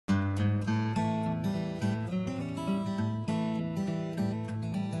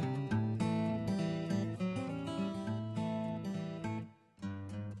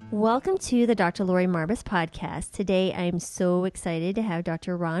Welcome to the Dr. Lori Marbas podcast. Today, I'm so excited to have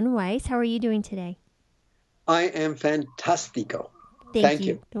Dr. Ron Weiss. How are you doing today? I am fantastico. Thank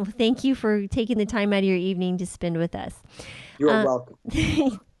you. Well, thank you for taking the time out of your evening to spend with us. You're welcome.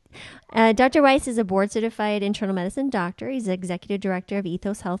 Dr. Weiss is a board-certified internal medicine doctor. He's the executive director of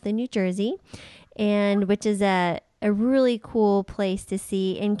Ethos Health in New Jersey, and which is a really cool place to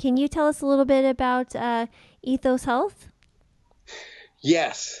see. And can you tell us a little bit about Ethos Health?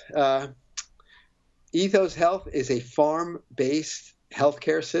 Yes. Ethos Health is a farm-based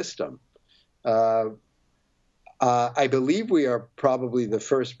healthcare system. I believe we are probably the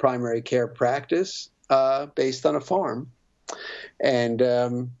first primary care practice based on a farm.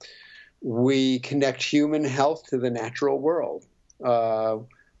 And we connect human health to the natural world.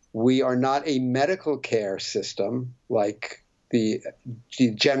 We are not a medical care system like the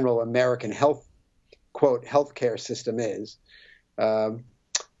general American healthcare system is.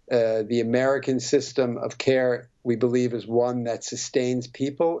 The American system of care, we believe, is one that sustains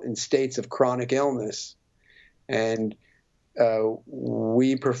people in states of chronic illness. And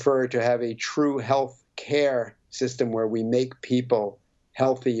we prefer to have a true health care system where we make people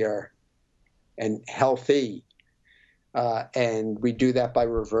healthier and healthy. And we do that by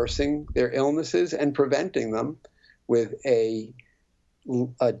reversing their illnesses and preventing them with a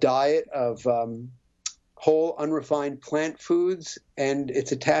diet of whole, unrefined plant foods and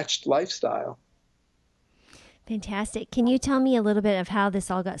its attached lifestyle. Fantastic. Can you tell me a little bit of how this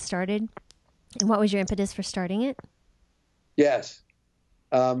all got started and what was your impetus for starting it? Yes.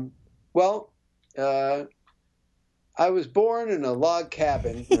 Well, I was born in a log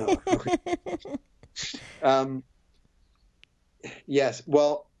cabin. No. Yes.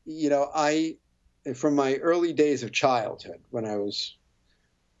 Well, from my early days of childhood, when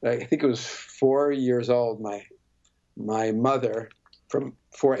I think it was 4 years old, my mother,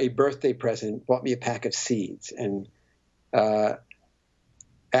 for a birthday present, bought me a pack of seeds, and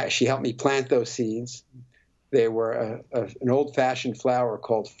she helped me plant those seeds. They were an old-fashioned flower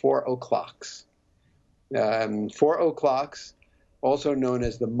called 4 o'clocks. 4 o'clocks, also known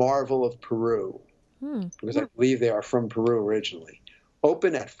as the marvel of Peru, because I believe they are from Peru originally,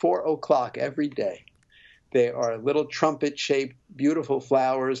 open at 4 o'clock every day. They are little trumpet-shaped, beautiful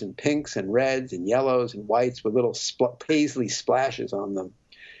flowers in pinks and reds and yellows and whites with little paisley splashes on them.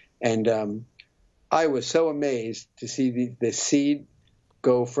 And I was so amazed to see the seed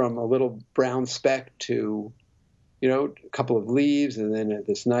go from a little brown speck to, a couple of leaves, and then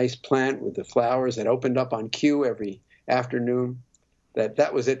this nice plant with the flowers that opened up on cue every afternoon.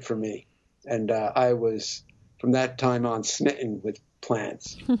 That was it for me. And I was, from that time on, smitten with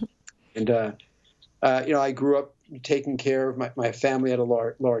plants. And I grew up taking care of my family had a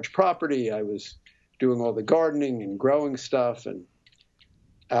large property. I was doing all the gardening and growing stuff, and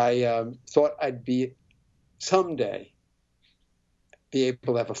I thought I'd someday be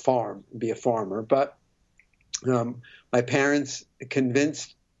able to have a farm, be a farmer. But my parents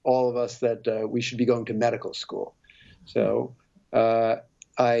convinced all of us that we should be going to medical school. So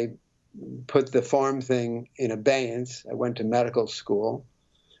I put the farm thing in abeyance. I went to medical school.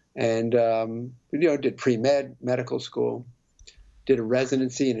 And, did pre-med medical school, did a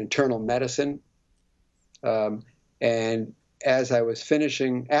residency in internal medicine. And as I was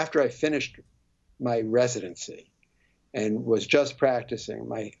after I finished my residency and was just practicing,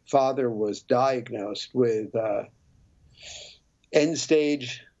 my father was diagnosed with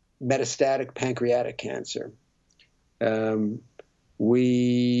end-stage metastatic pancreatic cancer.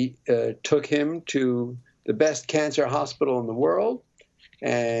 We took him to the best cancer hospital in the world,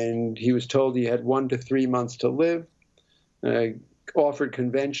 and he was told he had 1 to 3 months to live. Offered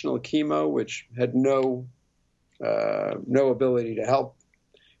conventional chemo, which had no ability to help,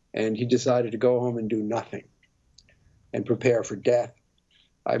 and he decided to go home and do nothing and prepare for death.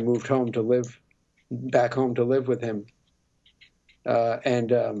 I moved back home to live with him,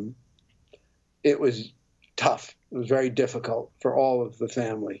 and it was tough. It was very difficult for all of the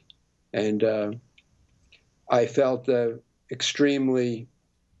family, and I felt extremely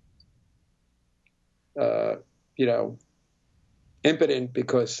impotent,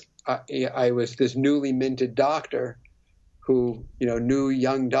 because I was this newly minted doctor who, new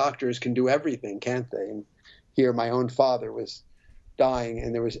young doctors can do everything, can't they? And here my own father was dying,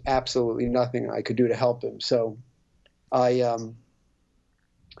 and there was absolutely nothing I could do to help him. So I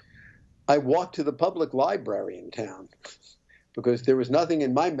walked to the public library in town because there was nothing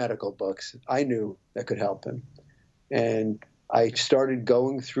in my medical books I knew that could help him. And I started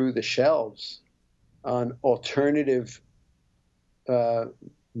going through the shelves on alternative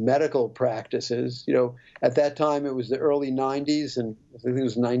medical practices. At that time, it was the early 90s, and I think it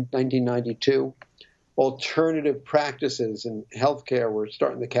was 1992. Alternative practices in healthcare were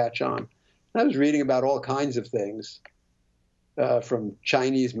starting to catch on. I was reading about all kinds of things, from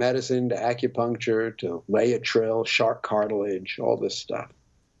Chinese medicine to acupuncture to Laetrile, shark cartilage, all this stuff.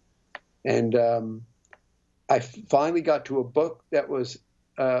 And I finally got to a book that was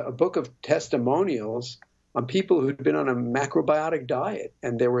a book of testimonials on people who'd been on a macrobiotic diet.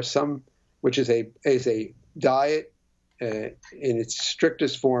 And there were some, which is a diet in its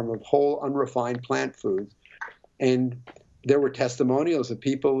strictest form of whole, unrefined plant foods. And there were testimonials of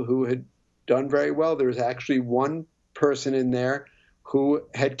people who had done very well. There was actually one person in there who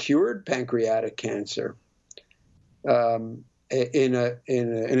had cured pancreatic cancer in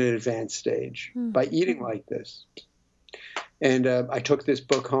an advanced stage by eating like this. And I took this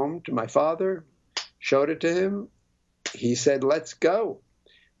book home to my father, showed it to him. He said, "Let's go."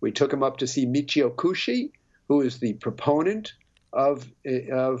 We took him up to see Michio Kushi, who is the proponent of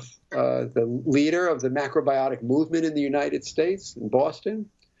the leader of the macrobiotic movement in the United States, in Boston.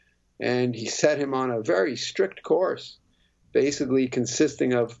 And he set him on a very strict course, basically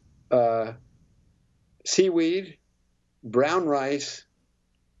consisting of seaweed, brown rice,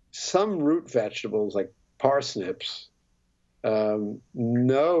 some root vegetables like parsnips,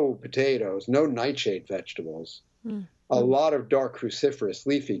 no potatoes, no nightshade vegetables, a lot of dark cruciferous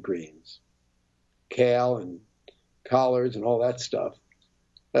leafy greens, kale and collards and all that stuff,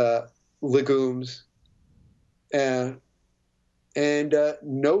 legumes, and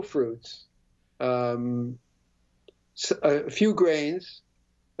no fruits, a few grains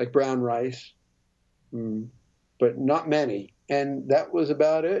like brown rice, but not many. And that was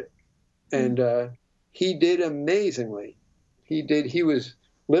about it. And he did amazingly. He was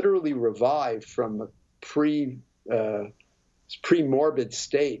literally revived from a pre-morbid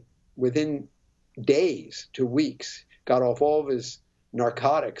state within days to weeks. Got off all of his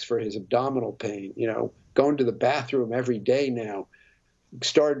narcotics for his abdominal pain, going to the bathroom every day now.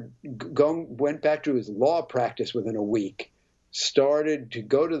 Went back to his law practice within a week. Started to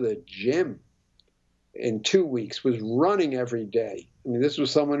go to the gym in 2 weeks, was running every day. I mean, this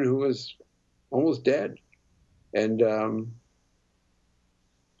was someone who was almost dead. And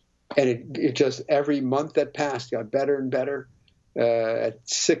it just, every month that passed, got better and better. At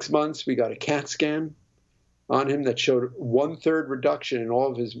 6 months, we got a CAT scan on him that showed 1/3 reduction in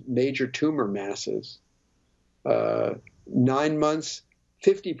all of his major tumor masses. 9 months,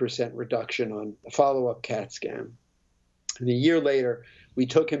 50% reduction on a follow-up CAT scan. And a year later, we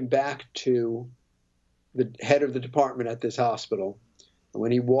took him back to the head of the department at this hospital. And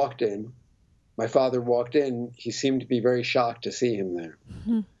when he walked in, my father walked in, he seemed to be very shocked to see him there.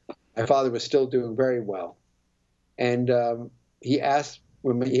 My father was still doing very well. And when he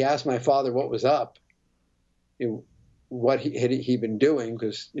asked my father what was up, what had he been doing,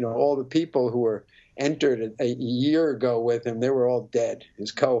 because all the people who were entered a year ago with him, they were all dead,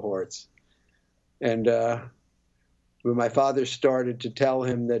 his cohorts. And when my father started to tell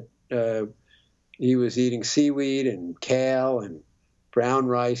him that he was eating seaweed and kale and brown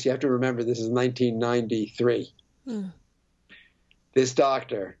rice, you have to remember this is 1993. This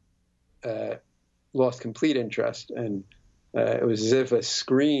doctor lost complete interest, and it was as if a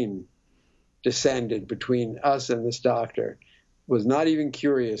screen descended between us and this doctor. Was not even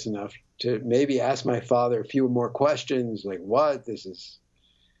curious enough to maybe ask my father a few more questions, like what this is,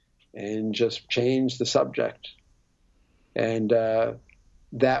 and just change the subject. And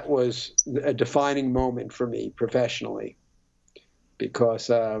that was a defining moment for me professionally, because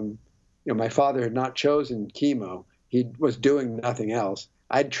my father had not chosen chemo. He was doing nothing else.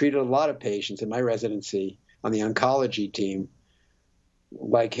 I'd treated a lot of patients in my residency on the oncology team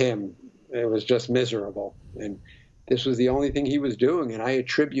like him. It was just miserable. And this was the only thing he was doing. And I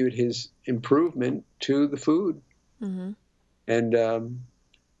attribute his improvement to the food. And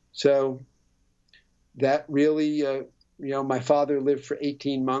so that really, my father lived for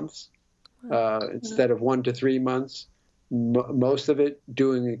 18 months instead of 1 to 3 months. Most of it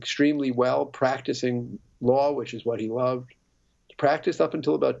doing extremely well, practicing law, which is what he loved. He practiced up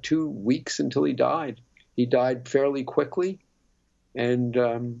until about 2 weeks until he died. He died fairly quickly. And,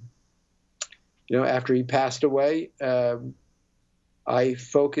 after he passed away, I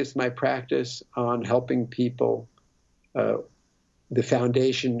focused my practice on helping people, the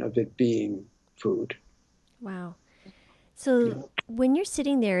foundation of it being food. Wow. So when you're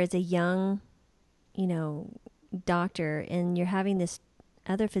sitting there as a young, doctor, and you're having this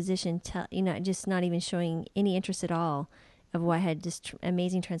other physician tell, just not even showing any interest at all of what had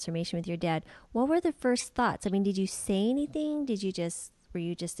amazing transformation with your dad, what were the first thoughts? I mean, did you say anything? Did you just Were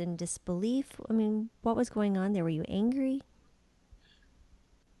you just in disbelief? I mean, what was going on there? Were you angry?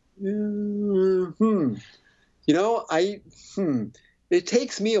 Hmm. You know, it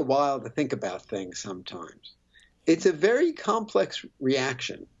takes me a while to think about things sometimes. It's a very complex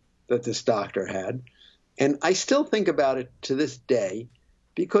reaction that this doctor had. And I still think about it to this day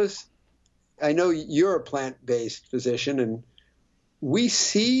because I know you're a plant-based physician, and we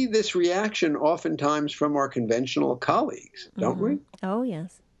see this reaction oftentimes from our conventional colleagues, don't we? Oh,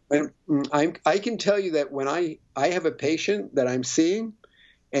 yes. And I can tell you that when I have a patient that I'm seeing,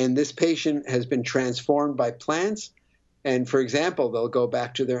 and this patient has been transformed by plants, and for example, they'll go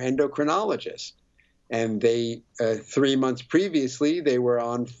back to their endocrinologist, and they 3 months previously they were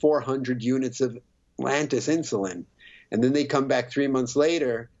on 400 units of Lantus insulin, and then they come back 3 months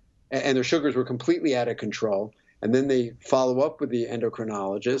later, and their sugars were completely out of control. And then they follow up with the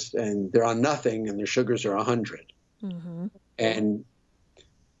endocrinologist, and they're on nothing, and their sugars are 100. Mm-hmm. And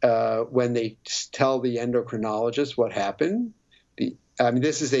when they tell the endocrinologist what happened,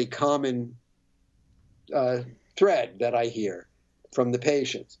 this is a common thread that I hear from the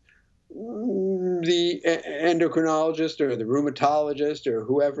patients. The endocrinologist or the rheumatologist or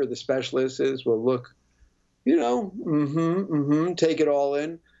whoever the specialist is will look, take it all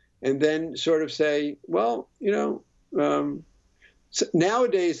in, and then sort of say, well, so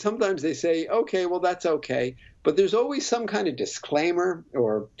nowadays, sometimes they say, okay, well, that's okay. But there's always some kind of disclaimer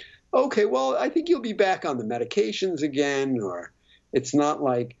or, okay, well, I think you'll be back on the medications again, or it's not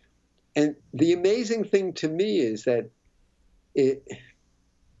like, and the amazing thing to me is that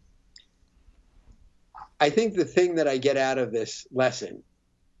I think the thing that I get out of this lesson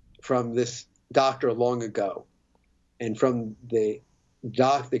from this doctor long ago and from the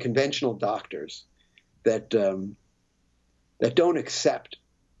conventional doctors that don't accept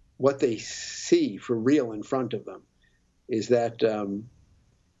what they see for real in front of them is that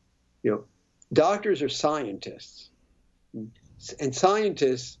doctors are scientists, and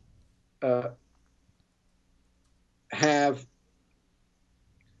scientists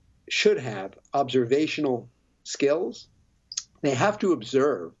should have observational skills. They have to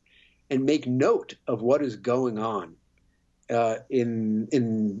observe and make note of what is going on in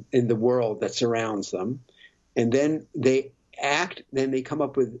the world that surrounds them, and then they act. Then they come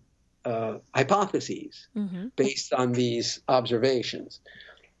up with hypotheses based on these observations.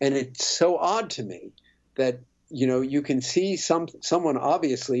 And it's so odd to me that you can see someone,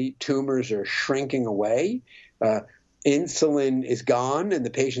 obviously tumors are shrinking away, insulin is gone, and the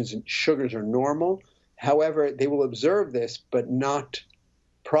patient's sugars are normal. However, they will observe this but not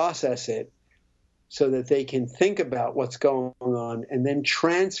process it so that they can think about what's going on and then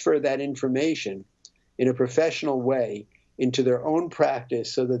transfer that information in a professional way into their own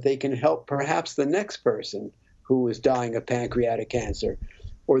practice so that they can help perhaps the next person who is dying of pancreatic cancer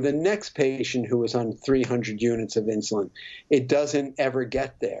or the next patient who is on 300 units of insulin. It doesn't ever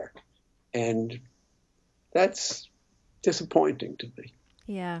get there. And that's disappointing to me.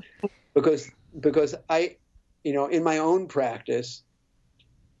 Yeah. Because I, in my own practice,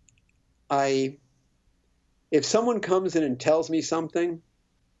 if someone comes in and tells me something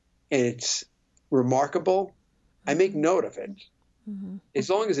and it's remarkable, I make note of it. Mm-hmm. As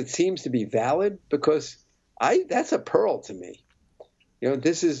long as it seems to be valid, because that's a pearl to me.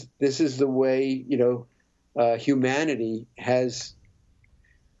 This is the way, humanity has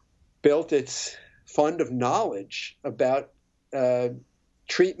built its fund of knowledge about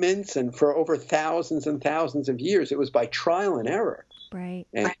treatments, and for over thousands and thousands of years, it was by trial and error. Right.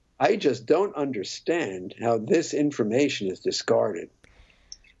 And I just don't understand how this information is discarded.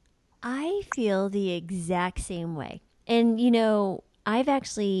 I feel the exact same way. And, I've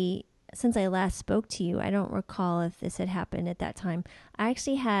actually, since I last spoke to you, I don't recall if this had happened at that time. I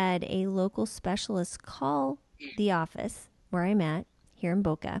actually had a local specialist call the office where I'm at here in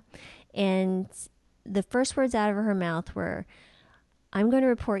Boca. And the first words out of her mouth were, "I'm going to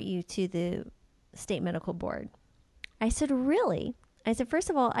report you to the state medical board." I said, "Really?" I said, "First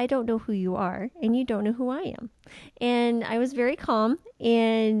of all, I don't know who you are, and you don't know who I am." And I was very calm.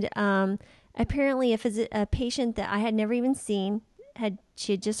 And apparently a patient that I had never even seen,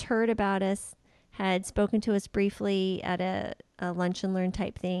 she had just heard about us, had spoken to us briefly at a lunch and learn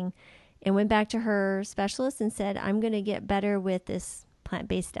type thing, and went back to her specialist and said, "I'm going to get better with this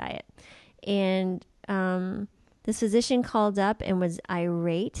plant-based diet." And this physician called up and was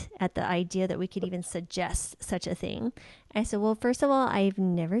irate at the idea that we could even suggest such a thing. I said, "Well, first of all, I've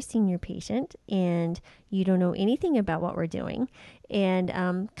never seen your patient, and you don't know anything about what we're doing." And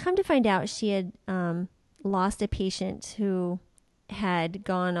come to find out, she had lost a patient who had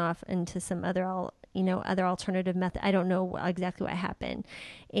gone off into some other other alternative method. I don't know exactly what happened.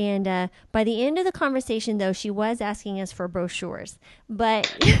 And by the end of the conversation, though, she was asking us for brochures,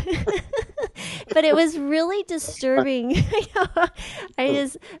 but but it was really disturbing.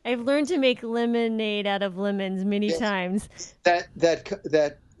 I've learned to make lemonade out of lemons many times.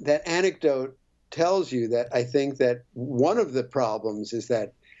 That anecdote tells you that I think that one of the problems is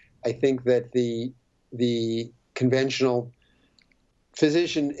that I think that the conventional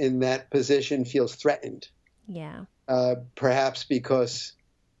physician in that position feels threatened. Yeah. Perhaps because,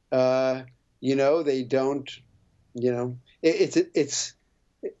 they don't, it's,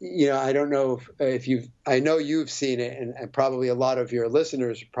 I don't know if I know you've seen it, and probably a lot of your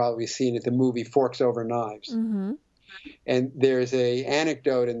listeners have probably seen it, the movie Forks Over Knives. Mm-hmm. And there's a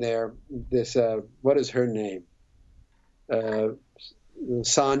anecdote in there, this, what is her name?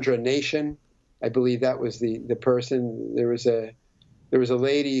 Sandra Nation. I believe that was the person. There was a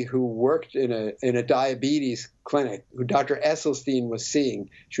lady who worked in a diabetes clinic who Dr. Esselstyn was seeing.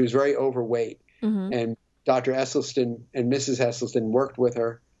 She was very overweight. Mm-hmm. And Dr. Esselstyn and Mrs. Esselstyn worked with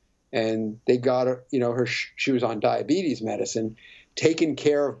her, and they got her, she was on diabetes medicine, taken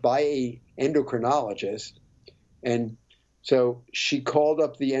care of by a endocrinologist. And so she called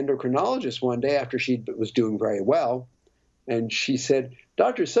up the endocrinologist one day after she was doing very well. And she said,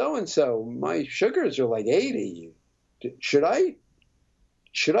 "Dr. So-and-so, my sugars are like 80. Should I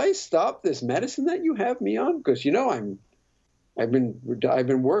stop this medicine that you have me on? Because I've been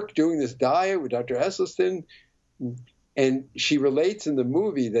doing this diet with Dr. Esselstyn." And she relates in the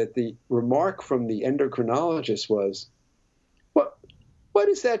movie that the remark from the endocrinologist was, "What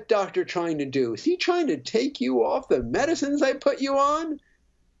is that doctor trying to do? Is he trying to take you off the medicines I put you on?"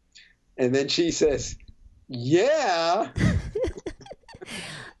 And then she says, "Yeah."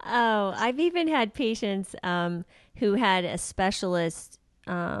 Oh, I've even had patients who had a specialist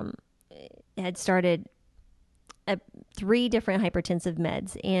had started 3 different hypertensive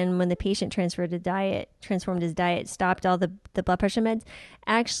meds, and when the patient transformed his diet, stopped all the blood pressure meds.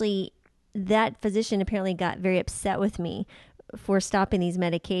 Actually, that physician apparently got very upset with me for stopping these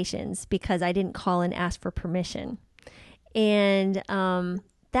medications because I didn't call and ask for permission, and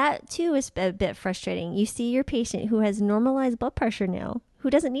that too is a bit frustrating. You see your patient who has normalized blood pressure now, who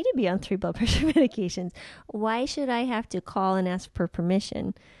doesn't need to be on 3 blood pressure medications. Why should I have to call and ask for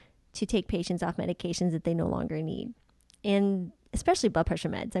permission to take patients off medications that they no longer need? And especially blood pressure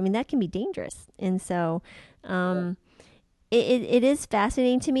meds. I mean, that can be dangerous. And so it is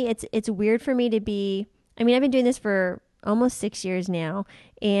fascinating to me. It's weird for me to be, I've been doing this for almost 6 years now.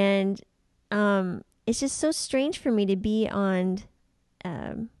 And it's just so strange for me to be on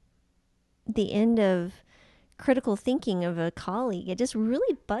the end of critical thinking of a colleague. It just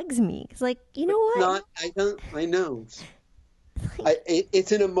really bugs me. It's like, you know what? I know.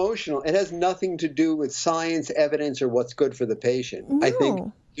 It's an emotional. It has nothing to do with science, evidence, or what's good for the patient. No. I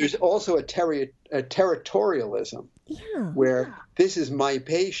think there's also a territorialism where this is my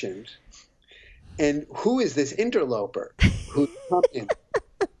patient, and who is this interloper who's coming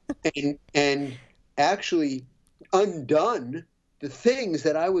and actually undone the things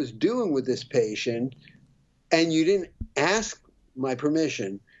that I was doing with this patient, and you didn't ask my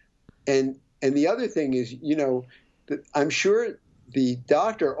permission. And the other thing is, I'm sure the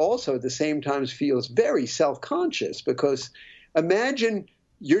doctor also at the same time feels very self-conscious, because imagine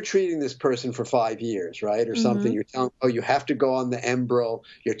you're treating this person for 5 years, right? Or something. Mm-hmm. You're telling, you have to go on the Enbrel.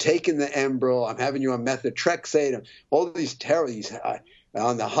 You're taking the Enbrel. I'm having you on methotrexate. All these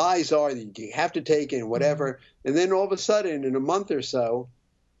on the highs are you have to take it and whatever. Mm-hmm. And then all of a sudden, in a month or so,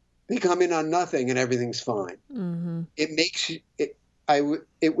 they come in on nothing and everything's fine. Mm-hmm.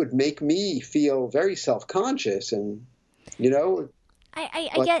 It would make me feel very self-conscious, and I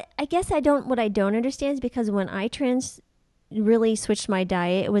guess what I don't understand is because when I really switched my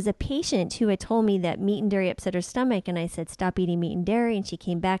diet, it was a patient who had told me that meat and dairy upset her stomach, and I said stop eating meat and dairy, and she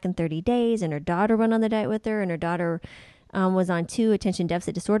came back in 30 days, and her daughter went on the diet with her, and her daughter was on 2 attention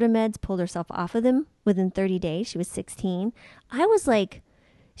deficit disorder meds, pulled herself off of them within 30 days. She was 16. I was like,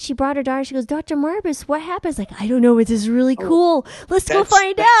 she brought her daughter. She goes, "Dr. Marbas, what happens?" Like, "I don't know. It's just really cool. Let's go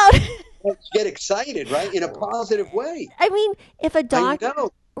find out." You get excited, right? In a positive way. I mean, if a doctor,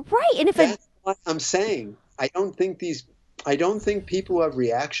 right? And that's what I'm saying. I don't think people who have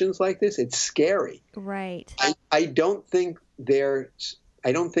reactions like this, it's scary. Right. I don't think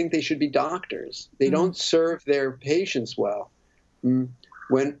they should be doctors. They don't serve their patients well.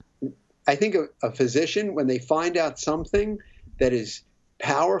 When I think a physician, when they find out something that is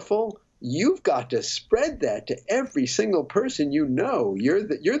powerful, you've got to spread that to every single person you know. You're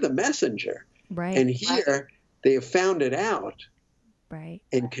the messenger. Right. And here they have found it out, Right.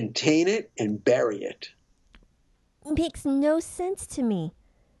 and contain it and bury it. Makes no sense to me.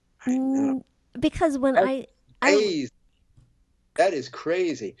 I know. Because when That's I, crazy. That is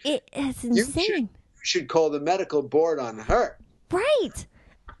crazy. it's You insane. should call the medical board on her. Right.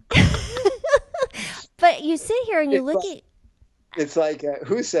 But you sit here and you look at, It's like,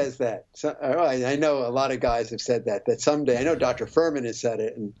 who says that? I know a lot of guys have said that someday, I know Dr. Furman has said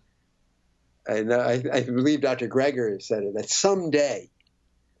it, and I believe Dr. Greger has said it, that someday,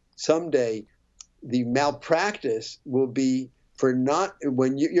 the malpractice will be for not,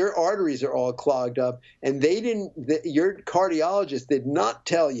 when your arteries are all clogged up, and your cardiologist did not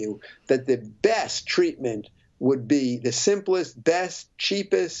tell you that the best treatment would be the simplest, best,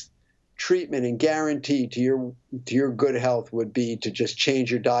 cheapest treatment and guarantee to your good health would be to just change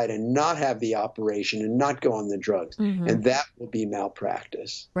your diet and not have the operation and not go on the drugs. And that will be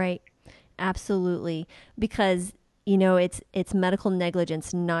malpractice. right. Absolutely. Because, it's medical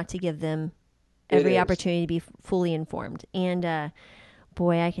negligence not to give them every opportunity to be fully informed. And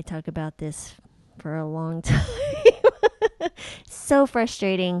boy, I could talk about this for a long time. So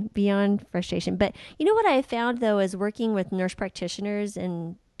frustrating, beyond frustration. But you know what I found, though, is working with nurse practitioners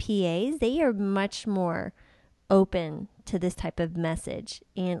and PAs, they are much more open to this type of message,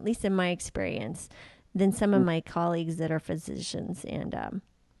 and at least in my experience, than some of my colleagues that are physicians. And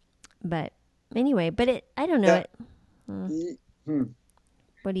but anyway, I don't know it.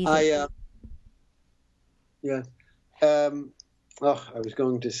 What do you think? Yeah. I was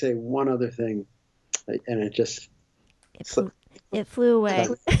going to say one other thing, and it just It flew away.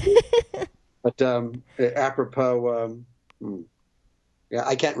 But apropos, yeah,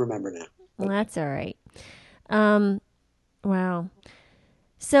 I can't remember now. Well, that's all right. Wow.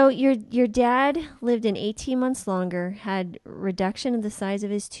 So your dad lived in 18 months longer, had reduction in the size of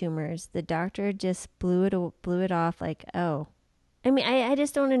his tumors. The doctor just blew it off like, oh. I mean, I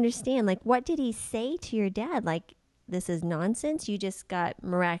just don't understand. Like, what did he say to your dad? Like, this is nonsense? You just got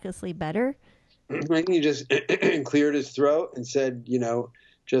miraculously better? I think he just cleared his throat and said, it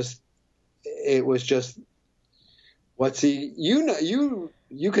was just, you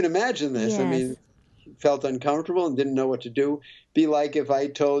can imagine this. Yes. I mean, he felt uncomfortable and didn't know what to do. Be like if I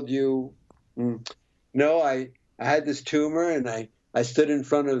told you, no, I had this tumor and I stood in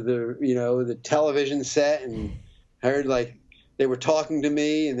front of the television set and heard like they were talking to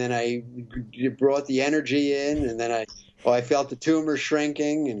me, and then I brought the energy in, and then I felt the tumor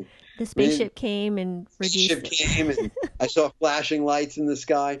shrinking, and the spaceship came and reduced it. And I saw flashing lights in the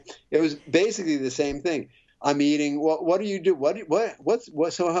sky. It was basically the same thing. I'm eating. What do you do? What have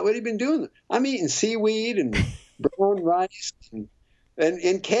you been doing? I'm eating seaweed and brown rice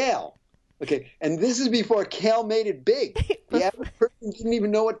and kale. Okay, and this is before kale made it big. The average person didn't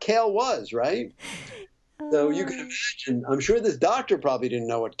even know what kale was, right? So you can imagine. I'm sure this doctor probably didn't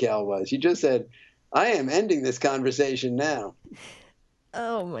know what kale was. He just said, "I am ending this conversation now."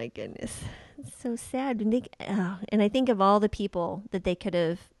 Oh my goodness. It's so sad. And I think of all the people that they could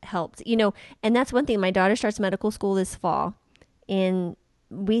have helped, and that's one thing. My daughter starts medical school this fall, and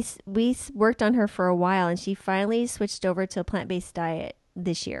we worked on her for a while, and she finally switched over to a plant-based diet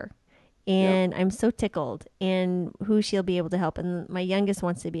this year. And I'm so tickled and who she'll be able to help. And my youngest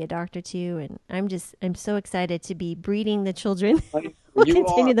wants to be a doctor too. And I'm so excited to be breeding the children. We'll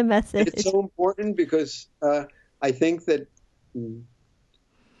continue the message. It's so important because I think that,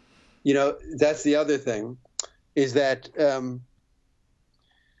 that's the other thing is that,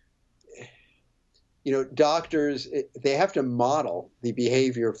 doctors, they have to model the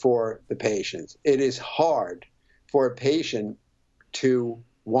behavior for the patients. It is hard for a patient to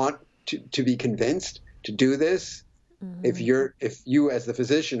want to be convinced to do this if you as the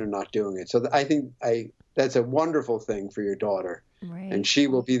physician are not doing it. So I think that's a wonderful thing for your daughter. Right. And she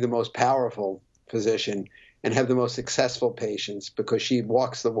will be the most powerful physician and have the most successful patients because she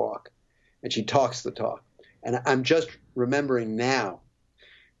walks the walk and she talks the talk. And I'm just remembering now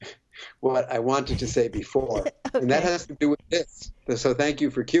what I wanted to say before. Okay. And that has to do with this. So thank you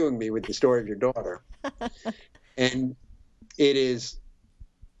for cueing me with the story of your daughter. And it is,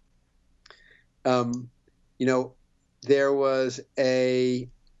 there was a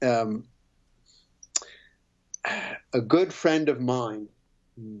good friend of mine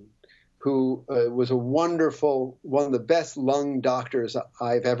who was one of the best lung doctors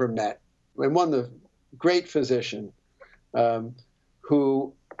I've ever met, and one of the great physician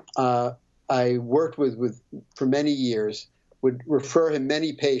who I worked with for many years, would refer him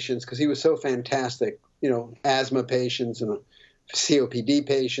many patients because he was so fantastic, asthma patients and COPD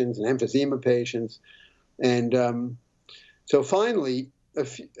patients and emphysema patients. And so finally,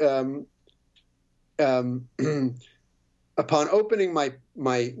 upon opening my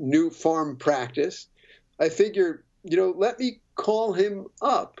new farm practice, I figured, let me call him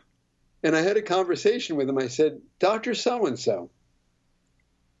up. And I had a conversation with him. I said, Dr. So-and-so,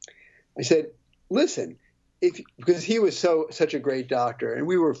 I said, listen, because he was such a great doctor and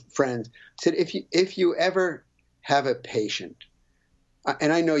we were friends, I said, if you ever have a patient,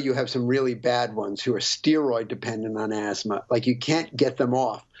 and I know you have some really bad ones who are steroid dependent on asthma, like you can't get them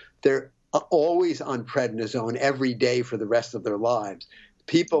off. They're always on prednisone every day for the rest of their lives.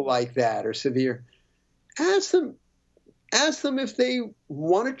 People like that are severe. Ask them if they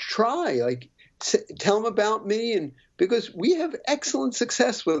want to try. Like, tell them about me, and because we have excellent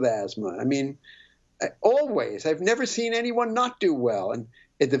success with asthma. I mean, always. I've never seen anyone not do well, and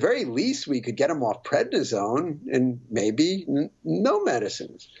at the very least, we could get them off prednisone and maybe no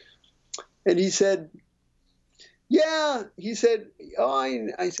medicines. And he said, "Yeah." He said, "Oh,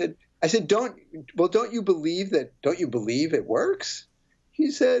 I said, don't you believe that? Don't you believe it works?" He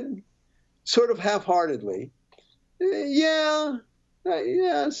said, sort of half-heartedly, "Yeah,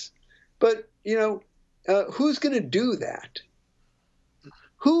 yes, but who's going to do that?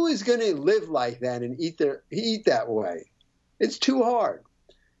 Who is going to live like that and eat that way? It's too hard."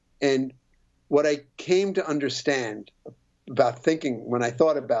 And what I came to understand about thinking when I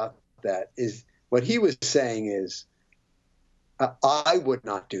thought about that is what he was saying is, I would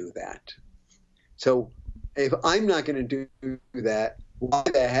not do that. So if I'm not going to do that, why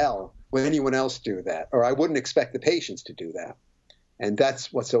the hell would anyone else do that? Or I wouldn't expect the patients to do that. And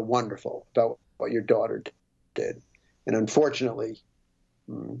that's what's so wonderful about what your daughter did. And unfortunately,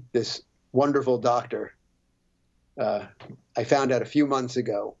 this wonderful doctor, I found out a few months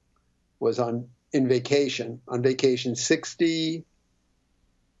ago, was on vacation,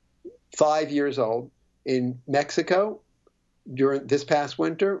 65 years old, in Mexico during this past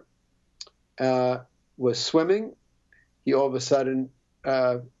winter, was swimming. He all of a sudden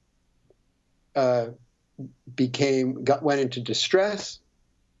went into distress,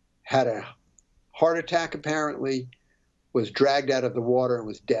 had a heart attack apparently, was dragged out of the water and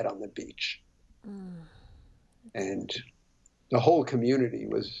was dead on the beach. And the whole community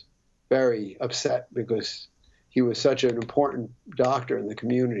was very upset because he was such an important doctor in the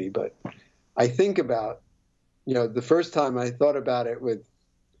community. But I think about, the first time I thought about it with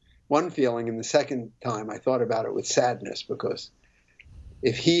one feeling, and the second time I thought about it with sadness, because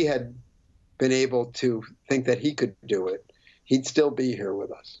if he had been able to think that he could do it, he'd still be here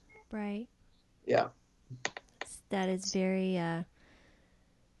with us. Right. Yeah. That is very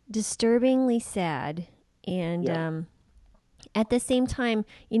disturbingly sad. And at the same time,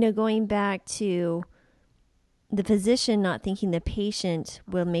 going back to the physician not thinking the patient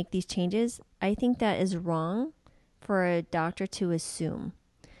will make these changes, I think that is wrong for a doctor to assume,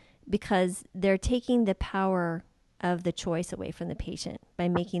 because they're taking the power of the choice away from the patient by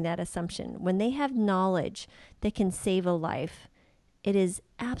making that assumption. When they have knowledge that can save a life, it is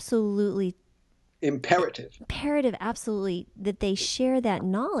absolutely imperative, absolutely, that they share that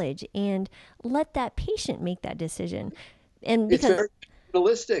knowledge and let that patient make that decision. And because it's very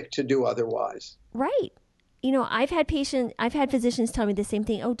realistic to do otherwise. Right. I've had physicians tell me the same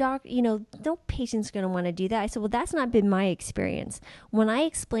thing. Oh, doc, no patient's going to want to do that. I said, well, that's not been my experience. When I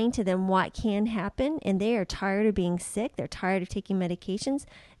explain to them what can happen and they are tired of being sick, they're tired of taking medications,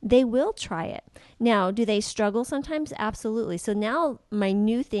 they will try it. Now, do they struggle sometimes? Absolutely. So now my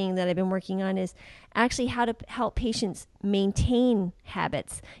new thing that I've been working on is actually how to help patients maintain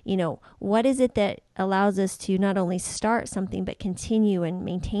habits. What is it that allows us to not only start something, but continue and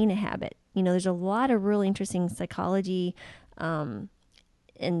maintain a habit? There's a lot of really interesting psychology, and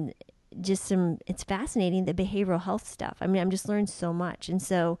just it's fascinating, the behavioral health stuff. I mean, I'm just learned so much. And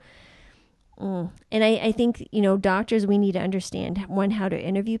so, and I think, doctors, we need to understand, one, how to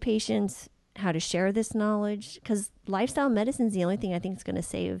interview patients, how to share this knowledge, because lifestyle medicine is the only thing I think is going to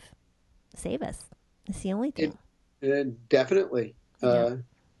save us. It's the only thing. Definitely. Yeah.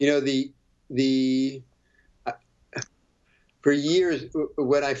 For years,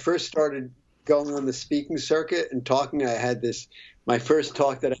 when I first started going on the speaking circuit and talking, I had my first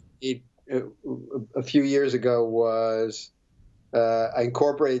talk that I made a few years ago was, I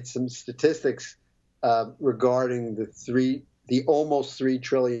incorporated some statistics regarding the almost $3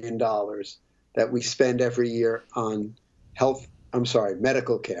 trillion that we spend every year on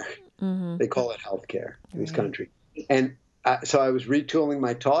medical care. Mm-hmm. They call it health care in this country. And so I was retooling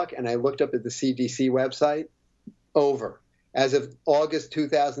my talk, and I looked up at the CDC website. As of August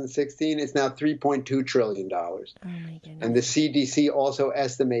 2016, it's now $3.2 trillion. Oh my goodness. And the CDC also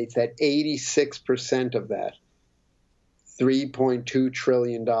estimates that 86% of that $3.2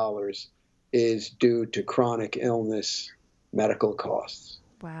 trillion is due to chronic illness medical costs.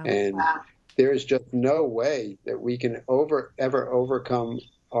 Wow. And there is just no way that we can ever overcome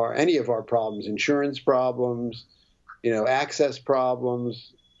any of our problems, insurance problems, access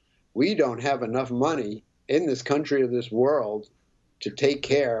problems. We don't have enough money in this country or this world to take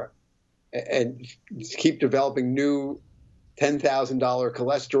care and keep developing new $10,000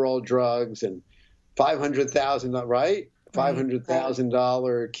 cholesterol drugs and $500,000, right?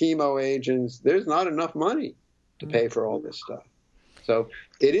 $500,000 chemo agents. There's not enough money to pay for all this stuff. So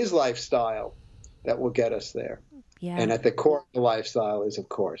it is lifestyle that will get us there. Yeah. And at the core of the lifestyle is, of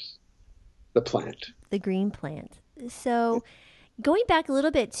course, the plant. The green plant. So going back a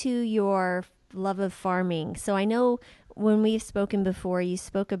little bit to your love of farming. So I know when we've spoken before, you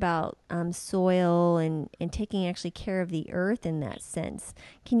spoke about soil and taking actually care of the earth in that sense.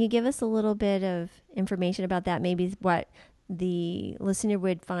 Can you give us a little bit of information about that? Maybe what the listener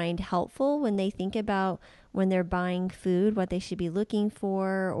would find helpful when they think about when they're buying food, what they should be looking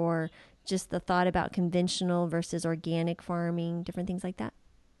for, or just the thought about conventional versus organic farming, different things like that?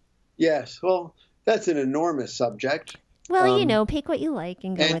 Yes. Well, that's an enormous subject. Well, pick what you like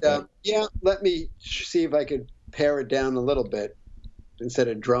and go with it. Yeah, let me see if I could pare it down a little bit instead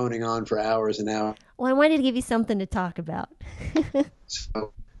of droning on for hours and hours. Well, I wanted to give you something to talk about.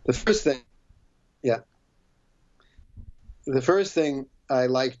 So the first thing I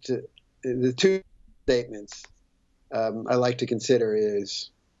like to, the two statements I like to consider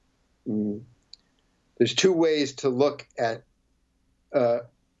is there's two ways to look at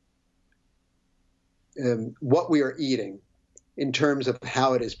what we are eating in terms of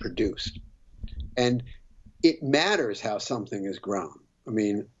how it is produced. And it matters how something is grown. I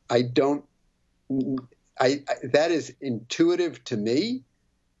mean, that is intuitive to me.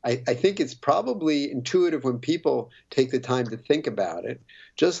 I think it's probably intuitive when people take the time to think about it,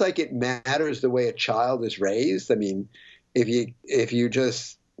 just like it matters the way a child is raised. I mean, if he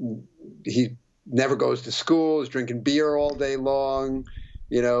never goes to school, is drinking beer all day long,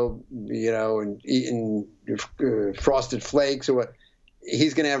 and eating frosted flakes or what,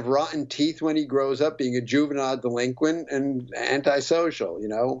 he's going to have rotten teeth when he grows up, being a juvenile delinquent and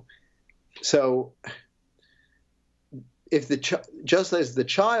antisocial, So if just as the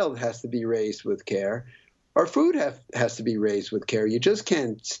child has to be raised with care, our food has to be raised with care. You just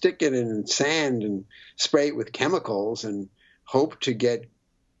can't stick it in sand and spray it with chemicals and hope to get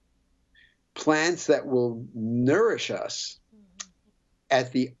plants that will nourish us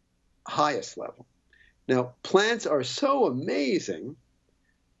at the highest level. Now, plants are so amazing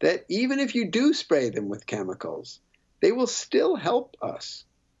that even if you do spray them with chemicals, they will still help us.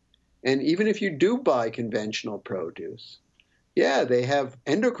 And even if you do buy conventional produce, they have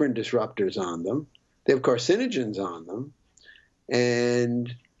endocrine disruptors on them. They have carcinogens on them.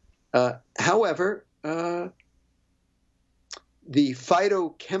 And however, the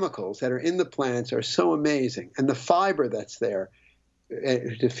phytochemicals that are in the plants are so amazing. And the fiber that's there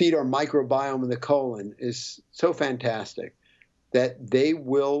to feed our microbiome in the colon is so fantastic that they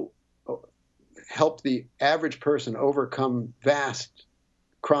will help the average person overcome vast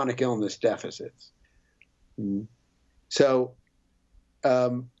chronic illness deficits. So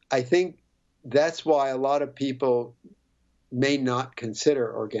I think that's why a lot of people may not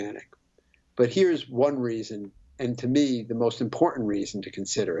consider organic. But here's one reason, and to me, the most important reason to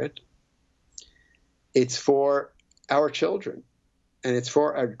consider it. It's for our children, and it's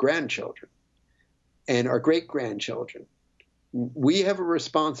for our grandchildren, and our great-grandchildren. We have a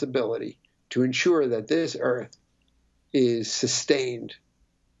responsibility to ensure that this earth is sustained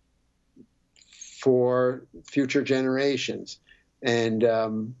for future generations. And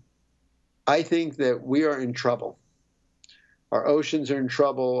I think that we are in trouble. Our oceans are in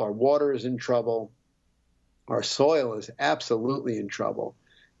trouble. Our water is in trouble. Our soil is absolutely in trouble.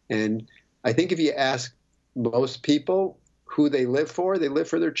 And I think if you ask most people who they live for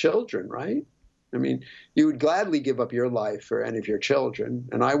their children, right? I mean, you would gladly give up your life for any of your children,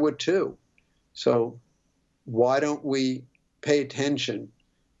 and I would too. So why don't we pay attention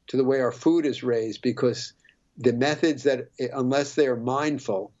to the way our food is raised? Because the methods that, unless they are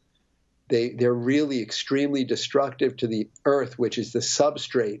mindful, they're really extremely destructive to the earth, which is the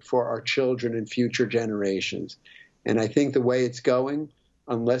substrate for our children and future generations. And I think the way it's going,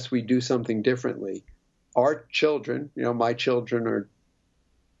 unless we do something differently, our children, my children are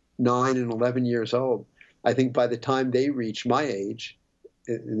 9 and 11 years old. I think by the time they reach my age,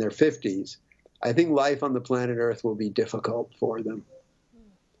 in their 50s, I think life on the planet Earth will be difficult for them.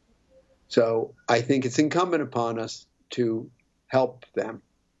 So I think it's incumbent upon us to help them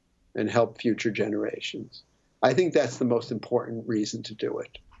and help future generations. I think that's the most important reason to do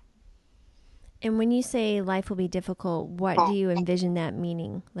it. And when you say life will be difficult, what do you envision that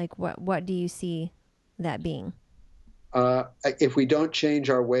meaning? Like what do you see that being? If we don't change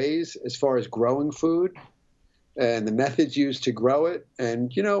our ways as far as growing food and the methods used to grow it,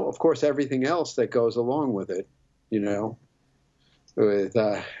 and, of course, everything else that goes along with it, with,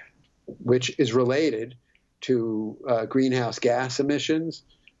 which is related to greenhouse gas emissions.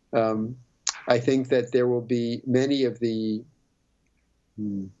 I think that there will be many of the,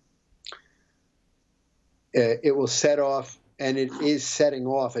 it will set off, and it is setting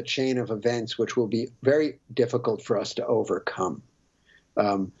off a chain of events which will be very difficult for us to overcome.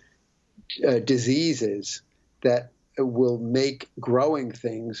 Diseases that will make growing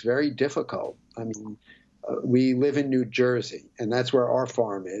things very difficult. I mean, we live in New Jersey, and that's where our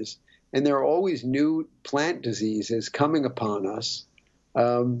farm is, and there are always new plant diseases coming upon us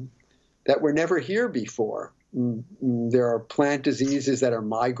that were never here before. There are plant diseases that are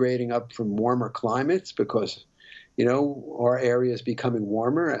migrating up from warmer climates because, our area is becoming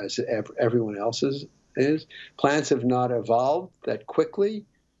warmer as everyone else's is. Plants have not evolved that quickly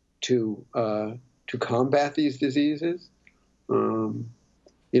to combat these diseases.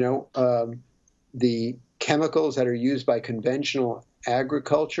 The chemicals that are used by conventional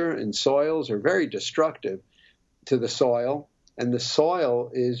agriculture and soils are very destructive to the soil, and the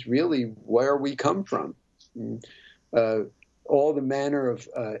soil is really where we come from. All the manner of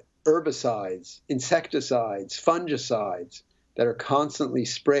herbicides, insecticides, fungicides that are constantly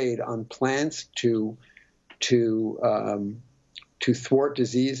sprayed on plants to thwart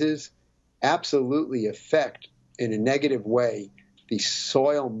diseases absolutely affect in a negative way the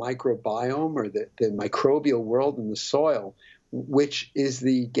soil microbiome, or the microbial world in the soil, which is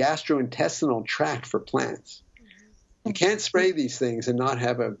the gastrointestinal tract for plants. You can't spray these things and not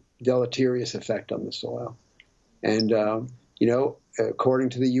have a deleterious effect on the soil. And, according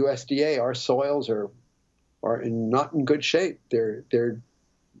to the USDA, our soils are not in good shape. They're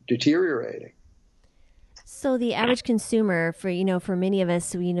deteriorating. So the average consumer, for many of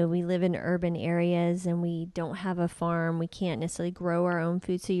us, we live in urban areas and we don't have a farm. We can't necessarily grow our own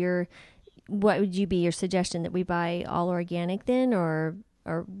food. So what would be your suggestion, that we buy all organic then, or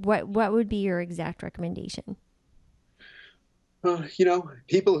what would be your exact recommendation?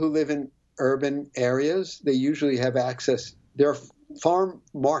 People who live in urban areas, they usually have access. Their farm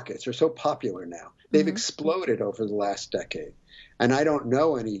markets are so popular now. They've exploded over the last decade. And I don't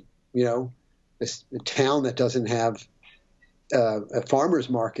know any, a town that doesn't have a farmer's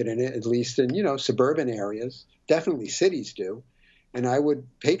market in it, at least in, suburban areas. Definitely cities do. And I would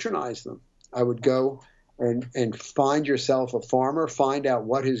patronize them. I would go and find yourself a farmer, find out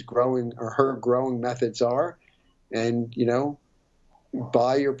what his growing or her growing methods are, and,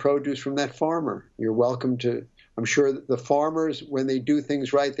 buy your produce from that farmer. You're welcome to. I'm sure that the farmers, when they do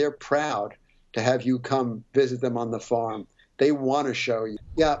things right, they're proud to have you come visit them on the farm. They want to show you.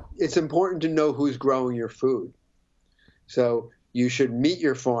 Yeah, it's important to know who's growing your food. So you should meet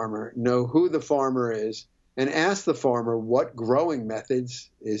your farmer, know who the farmer is, and ask the farmer what growing methods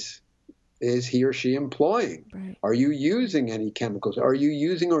is he or she employing. Right. Are you using any chemicals? Are you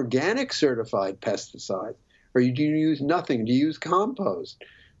using organic certified pesticides? Or do you use nothing? Do you use compost?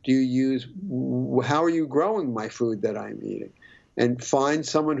 How are you growing my food that I'm eating? And find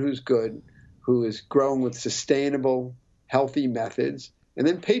someone who's good, who is growing with sustainable, healthy methods, and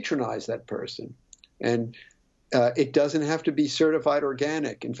then patronize that person. And it doesn't have to be certified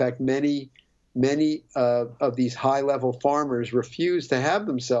organic. In fact, many of these high-level farmers refuse to have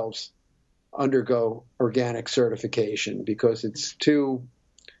themselves undergo organic certification because to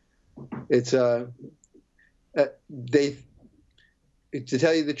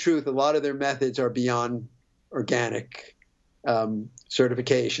tell you the truth, a lot of their methods are beyond organic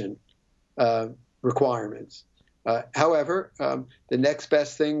certification requirements. However, the next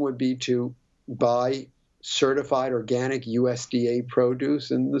best thing would be to buy certified organic USDA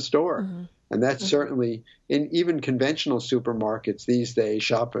produce in the store. And that's certainly in even conventional supermarkets these days,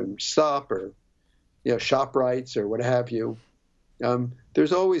 Shop and Stop or ShopRites or what have you.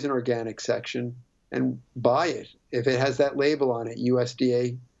 There's always an organic section, and buy it if it has that label on it,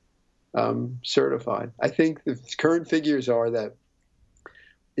 USDA certified. I think the current figures are that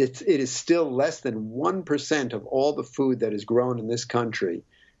it is still less than 1% of all the food that is grown in this country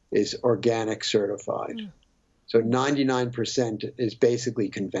is organic certified. So 99% is basically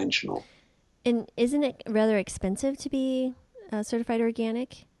conventional. And isn't it rather expensive to be certified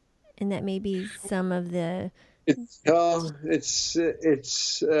organic? And that maybe some of the... It's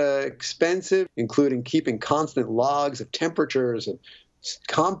expensive, including keeping constant logs of temperatures and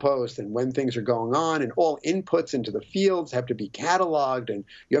compost and when things are going on, and all inputs into the fields have to be cataloged, and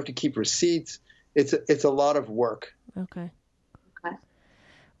you have to keep receipts. it's a lot of work. Okay. Okay.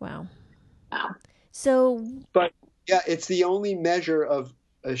 Wow. Wow. So, But yeah, it's the only measure of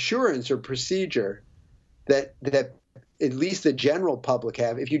assurance or procedure that at least the general public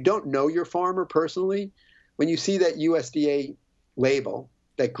have. If you don't know your farmer personally, when you see that USDA label,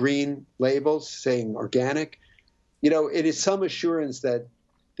 that green label saying organic, it is some assurance that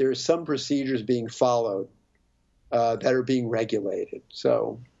there are some procedures being followed that are being regulated.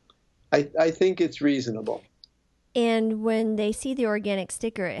 So I think it's reasonable. and when they see the organic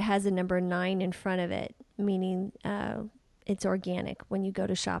sticker, it has a number 9 in front of it, meaning it's organic when you go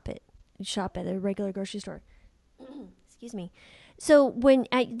to shop at a regular grocery store. Excuse me. So when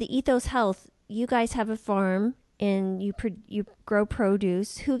at the Ethos Health, you guys have a farm and you grow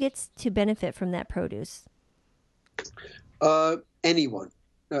produce. Who gets to benefit from that produce? Anyone.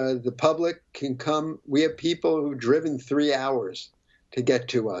 The public can come. We have people who've driven 3 hours to get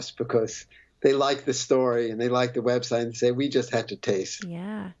to us because they like the story and they like the website and say, we just had to taste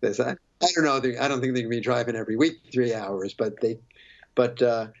this. I don't know. I don't think they can be driving every week 3 hours, but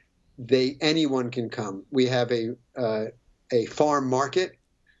anyone can come. We have a farm market.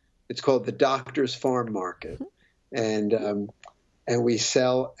 It's called the Doctor's Farm Market, and we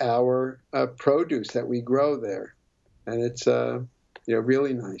sell our produce that we grow there, and it's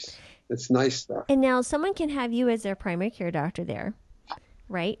really nice. It's nice stuff. And now someone can have you as their primary care doctor there,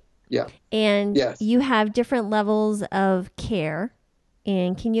 right? Yeah. And yes. You have different levels of care.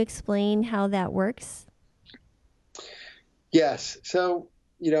 And can you explain how that works? Yes. So,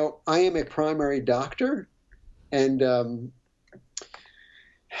 I am a primary doctor, and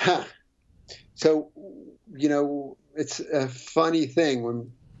so, it's a funny thing.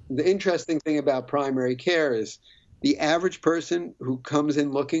 The interesting thing about primary care is the average person who comes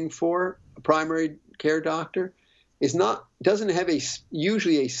in looking for a primary care doctor doesn't have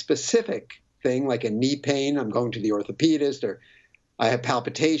usually a specific thing like a knee pain, I'm going to the orthopedist, or I have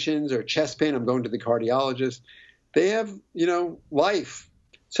palpitations or chest pain, I'm going to the cardiologist. They have, life.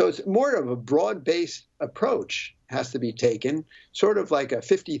 So it's more of a broad-based approach has to be taken, sort of like a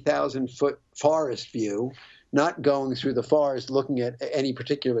 50,000-foot forest view, not going through the forest looking at any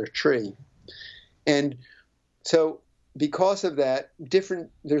particular tree. And so because of that,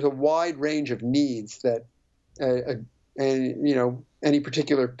 there's a wide range of needs that any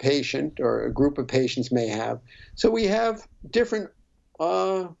particular patient or a group of patients may have. So we have different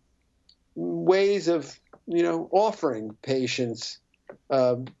ways of, offering patients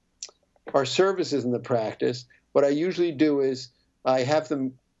our services in the practice. What I usually do is I have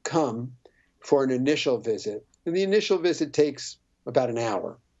them come for an initial visit. And the initial visit takes about an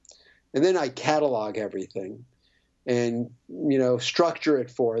hour. And then I catalog everything and, structure it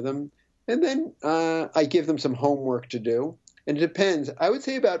for them. And then I give them some homework to do. And it depends. I would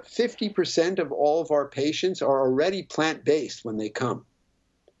say about 50% of all of our patients are already plant-based when they come,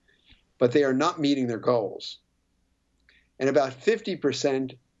 but they are not meeting their goals. And about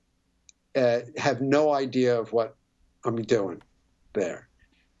 50% have no idea of what I'm doing there.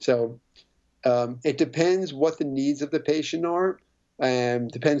 So it depends what the needs of the patient are,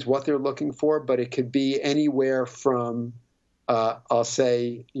 depends what they're looking for, but it could be anywhere from I'll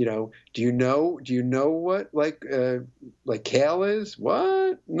say, do you know what like kale is?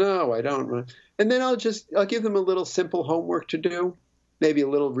 What? No, I don't. And then I'll give them a little simple homework to do, maybe a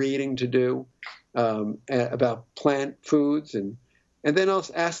little reading to do about plant foods, and then I'll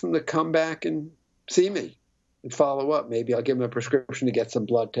ask them to come back and see me and follow up. Maybe I'll give them a prescription to get some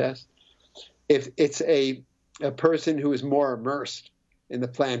blood tests. If it's a person who is more immersed in the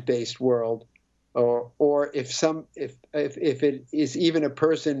plant-based world, or if it is even a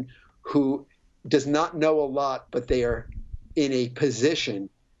person who does not know a lot, but they are in a position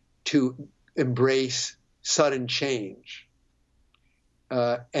to embrace sudden change,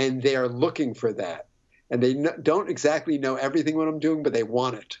 and they are looking for that, and they don't exactly know everything what I'm doing, but they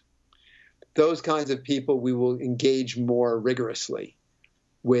want it. Those kinds of people we will engage more rigorously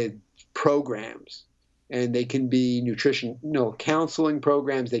with programs. And they can be nutritional counseling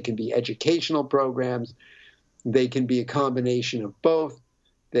programs. They can be educational programs. They can be a combination of both.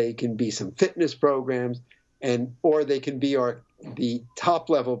 They can be some fitness programs, or they can be the top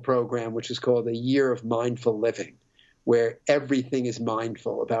level program, which is called a Year of Mindful Living, where everything is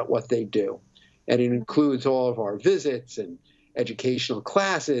mindful about what they do. And it includes all of our visits and educational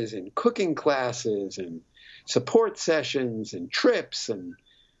classes and cooking classes and support sessions and trips and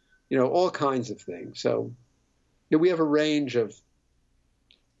all kinds of things. So we have a range of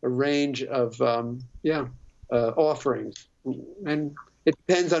offerings, and it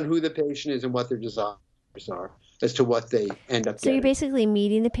depends on who the patient is and what their desires are as to what they end up getting. So you're basically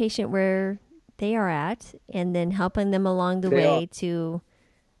meeting the patient where they are at, and then helping them along the They way are. to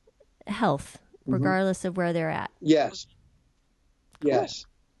health, Hmm. regardless of where they're at. Yes, Cool. yes,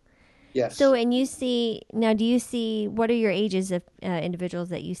 yes. So, and you see, now do you see, what are your ages of individuals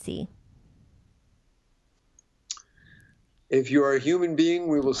that you see? If you are a human being,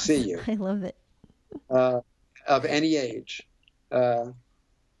 we will see you, I love it. uh, of uh, any I age,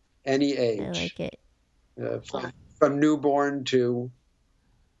 like it. from newborn to,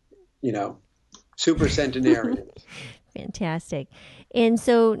 you know, super centenarians. Fantastic. And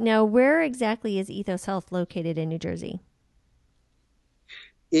so now, where exactly is Ethos Health located in New Jersey?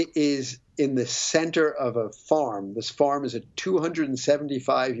 It is in the center of a farm. This farm is a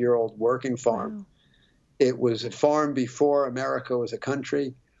 275-year-old working farm. Wow. It was a farm before America was a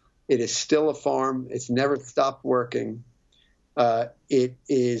country. It is still a farm. It's never stopped working. It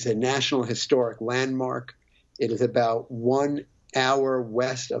is a National Historic Landmark. It is about 1 hour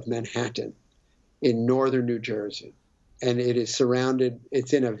west of Manhattan in northern New Jersey. And it is surrounded,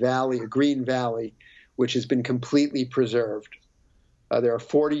 it's in a valley, a green valley, which has been completely preserved. There are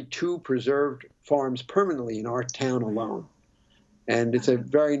 42 preserved farms permanently in our town alone. And it's a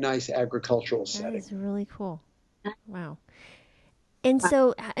very nice agricultural That setting. is really cool. Wow. And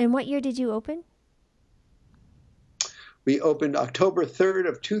so, and what year did you open? We opened October 3rd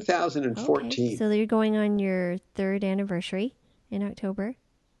of Okay. 2014. So you're going on your third anniversary in October.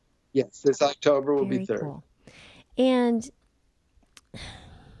 Yes, this October will be Very 3rd. cool. And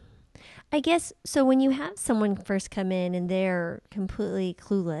I guess, so when you have someone first come in and they're completely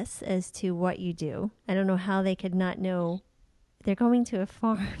clueless as to what you do, I don't know how they could not know they're going to a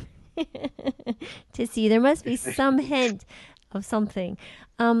farm to see. There must be some hint of something.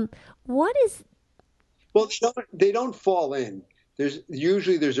 What is, Well, they don't fall in. There's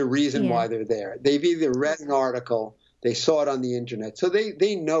a reason yeah, why they're there. They've either read an article, they saw it on the internet, so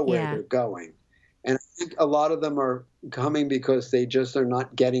they know where yeah. they're going. And I think a lot of them are coming because they just are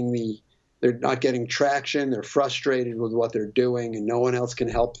not getting they're not getting traction. They're frustrated with what they're doing, and no one else can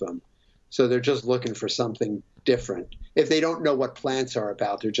help them. So they're just looking for something different. If they don't know what plants are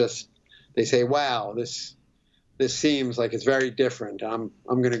about, they say, "Wow, this seems like it's very different. I'm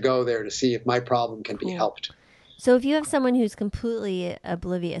going to go there to see if my problem can be Cool. helped." So if you have someone who's completely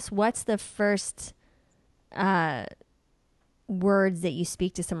oblivious, what's the first uh, words that you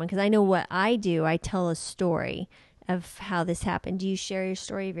speak to someone? Because I know what I do. I tell a story of how this happened. Do you share your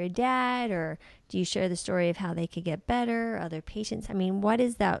story of your dad, or do you share the story of how they could get better, other patients? I mean, what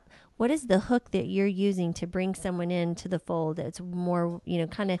is that? What is the hook that you're using to bring someone into the fold that's more,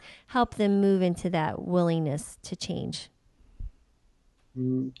 kind of help them move into that willingness to change?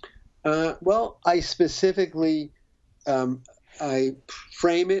 Well, I specifically I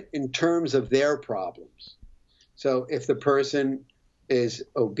frame it in terms of their problems. So if the person is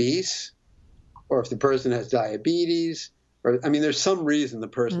obese, or if the person has diabetes, or I mean, there's some reason the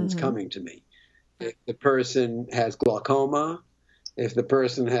person's Mm-hmm. coming to me. If the person has glaucoma, if the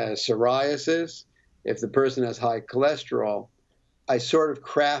person has psoriasis, if the person has high cholesterol, I sort of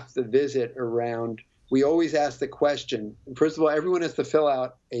craft the visit around. We always ask the question. First of all, everyone has to fill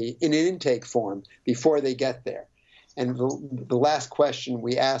out an intake form before they get there. And the last question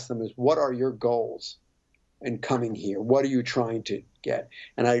we ask them is, what are your goals in coming here? What are you trying to get?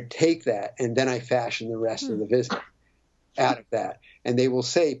 And I take that, and then I fashion the rest of the visit out of that. And they will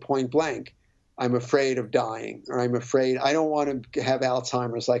say point blank, I'm afraid of dying, or I don't want to have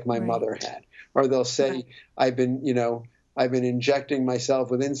Alzheimer's like my Right. mother had. Or they'll say, I've been injecting myself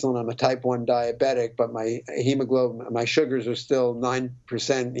with insulin. I'm a type 1 diabetic, but my sugars are still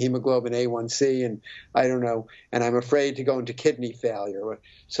 9% hemoglobin A1C, and I don't know, and I'm afraid to go into kidney failure.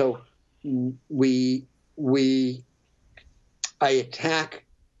 So I attack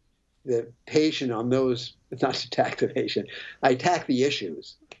the patient on those, not attack the patient, I attack the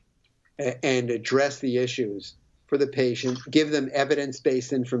issues and address the issues for the patient, give them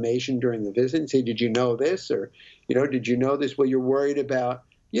evidence-based information during the visit and say, did you know this? Or, did you know this? Well, you're worried about,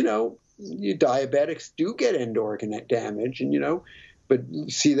 you diabetics do get end organ damage, and, but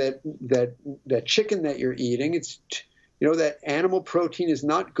see that chicken that you're eating, that animal protein is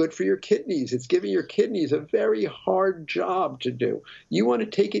not good for your kidneys. It's giving your kidneys a very hard job to do. You want to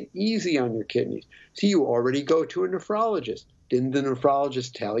take it easy on your kidneys. So you already go to a nephrologist. Didn't the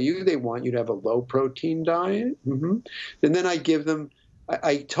nephrologist tell you they want you to have a low protein diet? Mm-hmm. And then I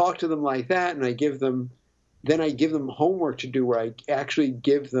talk to them like that, and I give them homework to do where I actually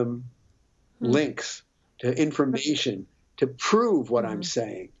give them links to information to prove what I'm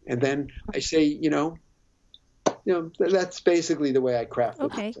saying. And then I say, that's basically the way I craft it.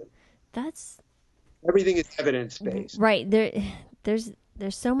 Okay. That's Everything is evidence-based. right. There's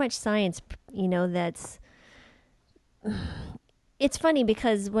there's so much science, that's, it's funny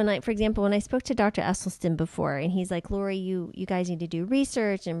because for example, when I spoke to Dr. Esselstyn before, and he's like, Lori, you guys need to do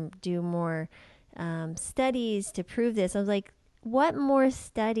research and do more studies to prove this. I was like, what more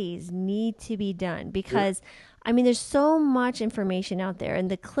studies need to be done? Because, I mean, there's so much information out there,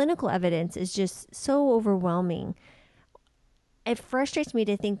 and the clinical evidence is just so overwhelming. It frustrates me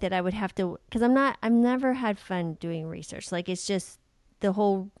to think that I would have to, because I've never had fun doing research. Like, it's just the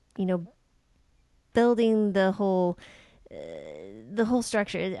whole, building the whole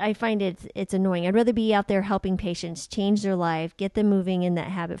structure. I find it's annoying. I'd rather be out there helping patients change their life, get them moving in that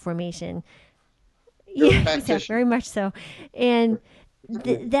habit formation. Yeah, very much so. And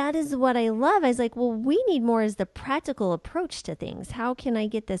that is what I love. I was like, well, we need more as the practical approach to things. How can I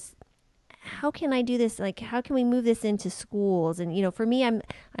get this? How can I do this? Like, how can we move this into schools? And, for me, I'm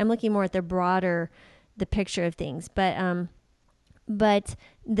looking more at the picture of things. But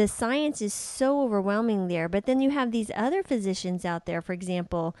the science is so overwhelming there. But then you have these other physicians out there, for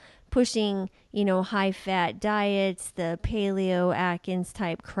example, pushing, high fat diets, the Paleo Atkins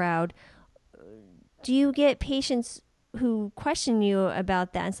type crowd. Do you get patients who question you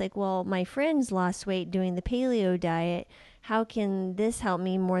about that? It's like, well, my friends lost weight doing the paleo diet. How can this help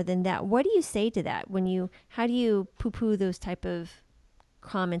me more than that? What do you say to that how do you poo-poo those type of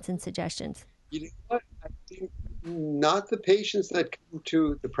comments and suggestions? You know what? I think not the patients that come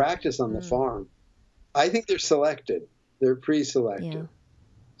to the practice on the farm. I think they're selected. They're pre-selected. Yeah.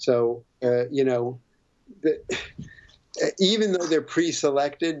 So, even though they're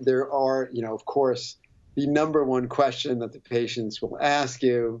pre-selected, there are, of course, the number one question that the patients will ask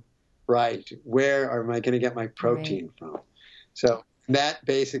you, right, where am I going to get my protein from? So that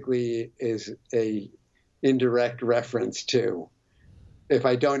basically is a indirect reference to, if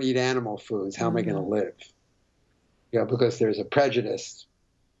I don't eat animal foods, how am I going to live? Because there's a prejudice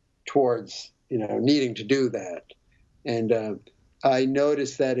towards, needing to do that. And I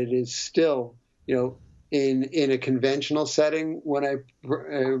noticed that it is still, in a conventional setting, when I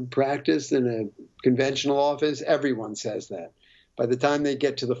practice in a conventional office, everyone says that. By the time they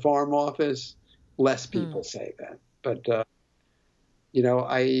get to the farm office, less people say that. But,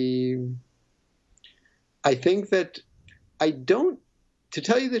 I think that to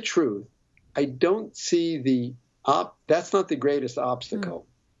tell you the truth, I don't see that's not the greatest obstacle.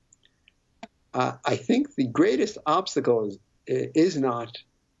 I think the greatest obstacle is not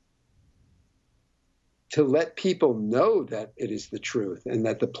to let people know that it is the truth and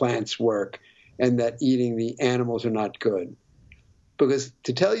that the plants work and that eating the animals are not good. Because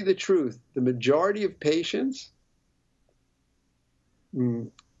to tell you the truth, the majority of patients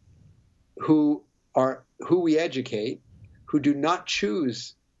who we educate, who do not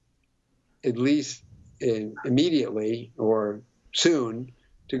choose, at least immediately or soon,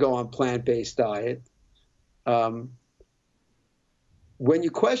 to go on plant-based diet, when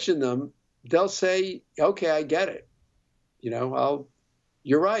you question them, they'll say, okay, I get it.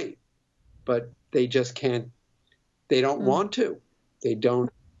 You're right. But they just can't, they don't want to. They don't,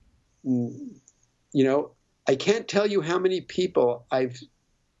 I can't tell you how many people I've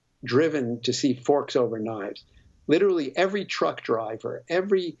driven to see forks over knives. Literally every truck driver,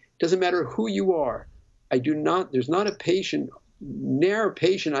 doesn't matter who you are. There's not a patient, ne'er a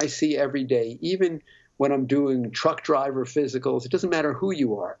patient I see every day, even when I'm doing truck driver physicals. It doesn't matter who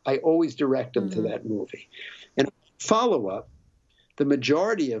you are. I always direct them to that movie. And follow up, the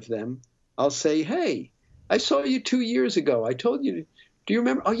majority of them, I'll say, hey, I saw you 2 years ago. I told you, do you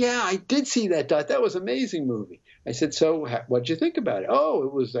remember? Oh, yeah, I did see that. That was an amazing movie. I said, so what'd you think about it? Oh,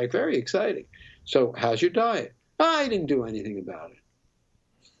 it was very exciting. So how's your diet? Oh, I didn't do anything about it.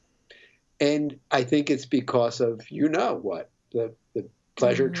 And I think it's because of, the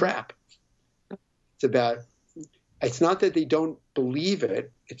pleasure trap. It's not that they don't believe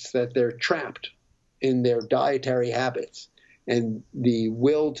it. It's that they're trapped in their dietary habits. And the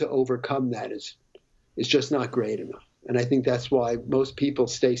will to overcome that is just not great enough. And I think that's why most people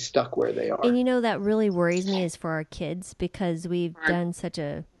stay stuck where they are. And that really worries me is for our kids, because we've done such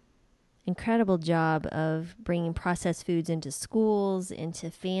a incredible job of bringing processed foods into schools, into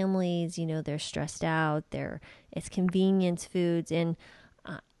families. They're stressed out. It's convenience foods. And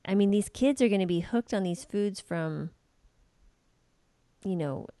these kids are going to be hooked on these foods from,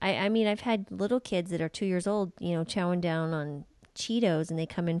 I've had little kids that are 2 years old, chowing down on Cheetos, and they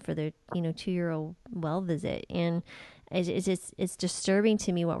come in for their, 2-year-old well visit. And it's disturbing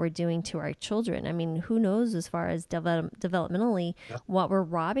to me what we're doing to our children. I mean, who knows as far as developmentally what we're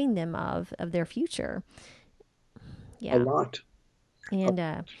robbing them of their future. Yeah. A lot.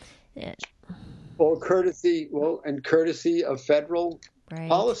 And, courtesy of federal Right.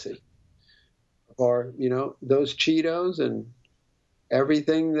 policy. Or, those Cheetos and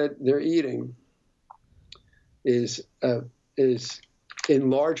everything that they're eating is in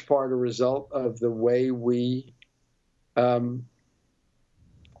large part a result of the way our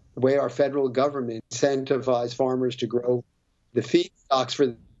federal government incentivizes farmers to grow the feedstocks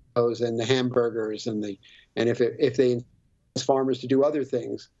for those and the hamburgers and if they incentivize farmers to do other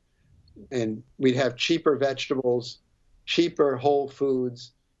things, and we'd have cheaper vegetables, cheaper whole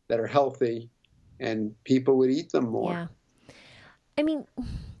foods that are healthy, and people would eat them more. Yeah. I mean,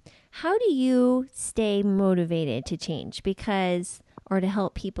 how do you stay motivated to change? Or to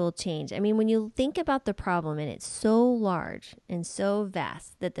help people change? I mean, when you think about the problem and it's so large and so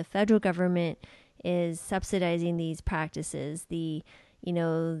vast that the federal government is subsidizing these practices, the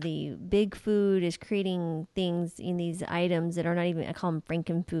big food is creating things in these items that are not even, I call them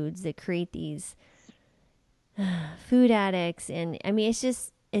Franken foods, that create these food addicts. And I mean,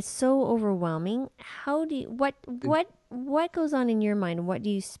 it's so overwhelming. What goes on in your mind? What do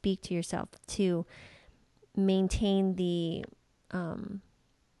you speak to yourself to maintain the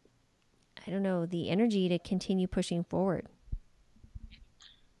the energy to continue pushing forward?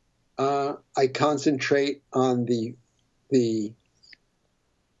 I concentrate on the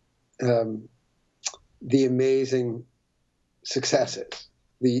amazing successes,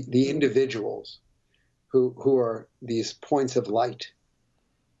 the individuals who are these points of light.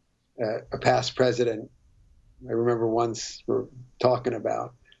 A past president, I remember once we're talking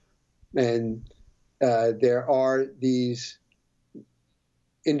about, and there are these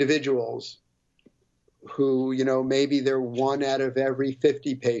individuals who, maybe they're one out of every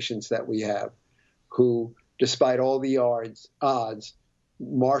 50 patients that we have, who, despite all the odds,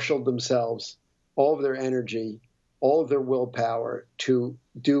 marshaled themselves, all of their energy, all of their willpower to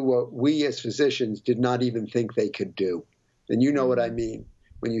do what we as physicians did not even think they could do. And you know what I mean.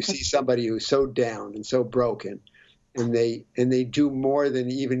 When you see somebody who's so down and so broken, and they do more than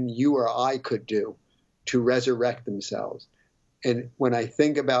even you or I could do to resurrect themselves. And when I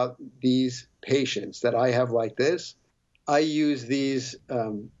think about these patients that I have like this, I use these,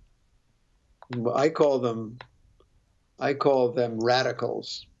 I call them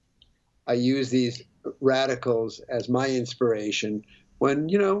radicals. I use these radicals as my inspiration when,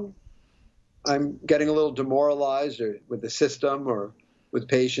 I'm getting a little demoralized or with the system or with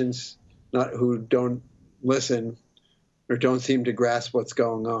patients who don't listen or don't seem to grasp what's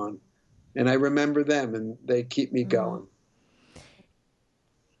going on. And I remember them and they keep me going.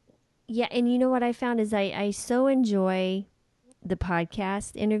 Yeah, and you know what I found is I so enjoy the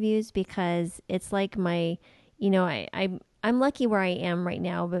podcast interviews because it's like my, I'm lucky where I am right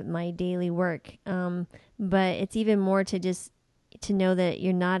now, but my daily work. But it's even more to know that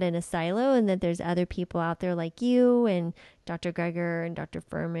you're not in a silo and that there's other people out there like you and Dr. Geiger and Dr.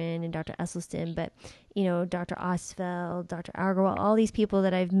 Furman and Dr. Esselstyn, but, Dr. Osfeld, Dr. Agarwal, all these people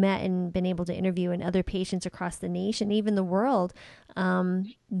that I've met and been able to interview and other patients across the nation, even the world,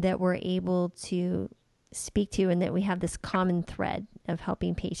 that we're able to speak to, and that we have this common thread of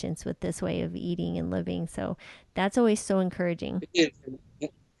helping patients with this way of eating and living. So that's always so encouraging.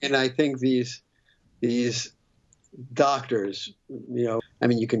 And I think these doctors,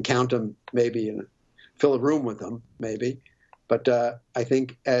 you can count them maybe and fill a room with them maybe, but I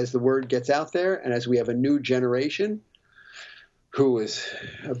think as the word gets out there and as we have a new generation who is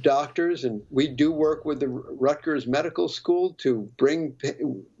of doctors, and we do work with the Rutgers Medical School to bring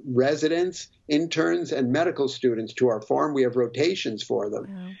residents, interns, and medical students to our farm. We have rotations for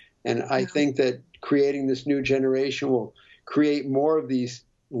them. Wow. And I think that creating this new generation will create more of these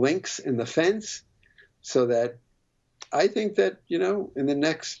links in the fence, so that I think that, in the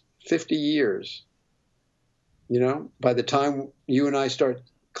next 50 years, by the time you and I start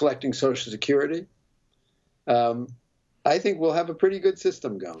collecting Social Security, I think we'll have a pretty good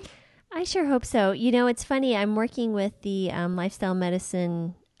system going. I sure hope so. It's funny. I'm working with the Lifestyle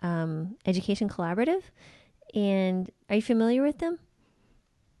Medicine Education Collaborative. And are you familiar with them?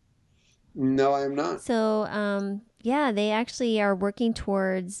 No, I am not. So, they actually are working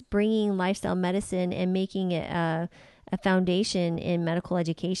towards bringing lifestyle medicine and making it a foundation in medical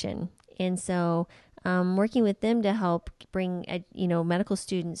education. And so, working with them to help bring, medical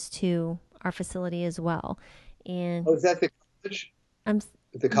students to our facility as well. And is that the college?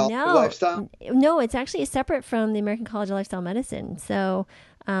 The College of Lifestyle? No, it's actually separate from the American College of Lifestyle Medicine. So,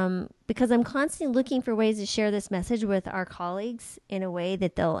 because I'm constantly looking for ways to share this message with our colleagues in a way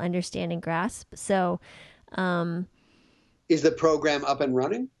that they'll understand and grasp. So, is the program up and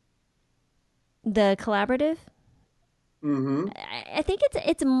running? The collaborative? Mm-hmm. I think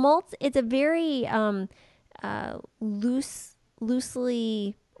it's a very loose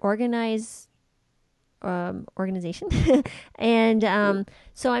loosely organized organization. And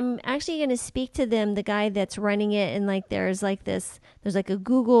so I'm actually going to speak to them, the guy that's running it. And like, there's like a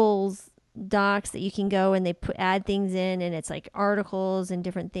Google's Docs that you can go and they add things in, and it's like articles and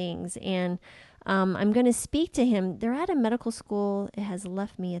different things. And I'm going to speak to him. They're at a medical school. It has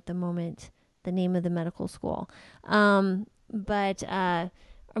left me at the moment, the name of the medical school. But I'm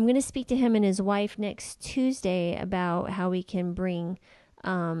going to speak to him and his wife next Tuesday about how we can bring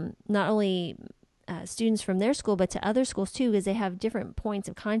not only students from their school, but to other schools too, because they have different points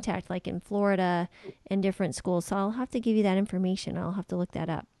of contact, like in Florida and different schools. So I'll have to give you that information. I'll have to look that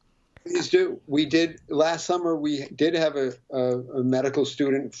up. Please do. We did last summer. We did have a medical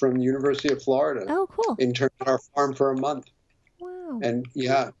student from the University of Florida. Oh, cool! Intern at our farm for a month. Wow. And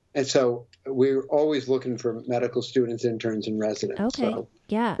and so we're always looking for medical students, interns, and residents. Okay. So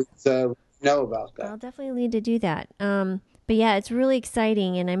yeah. Know about that. I'll definitely need to do that. But yeah, it's really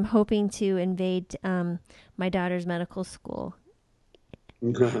exciting, and I'm hoping to invade my daughter's medical school.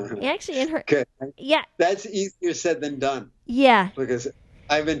 Actually, in her, okay. Yeah, that's easier said than done. Yeah, because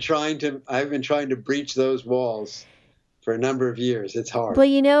I've been trying to breach those walls for a number of years. It's hard.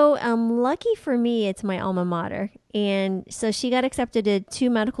 Well, lucky for me, it's my alma mater, and so she got accepted to 2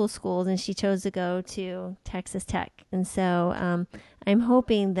 medical schools, and she chose to go to Texas Tech, and so I'm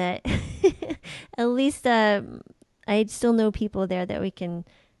hoping that at least I still know people there that we can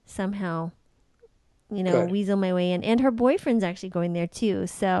somehow, weasel my way in. And her boyfriend's actually going there too.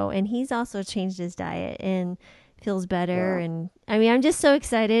 So, and he's also changed his diet and feels better. Wow. And I mean, I'm just so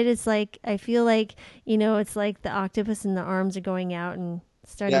excited. It's like, I feel like, it's like the octopus in the arms are going out and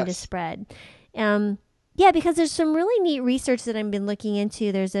starting to spread. Yeah, because there's some really neat research that I've been looking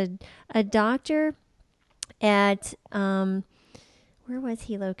into. There's a doctor at, where was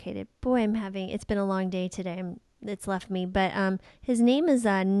he located? Boy, it's been a long day today. It's left me, but his name is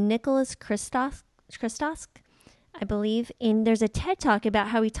Nicholas Christosk, I believe. And there's a TED Talk about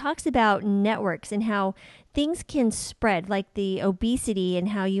how he talks about networks and how things can spread, like the obesity, and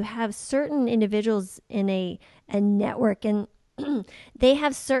how you have certain individuals in a network, and they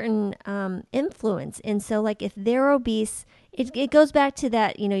have certain influence. And so, like, if they're obese, it goes back to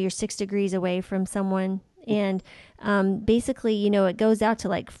that, you're 6 degrees away from someone, and basically, it goes out to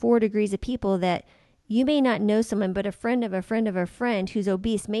like 4 degrees of people that you may not know someone, but a friend of a friend of a friend who's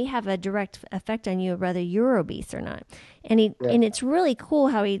obese may have a direct effect on you, whether you're obese or not. And and it's really cool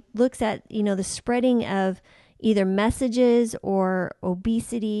how he looks at, the spreading of either messages or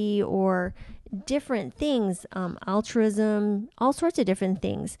obesity or different things, altruism, all sorts of different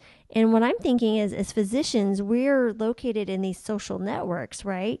things. And what I'm thinking is, as physicians, we're located in these social networks,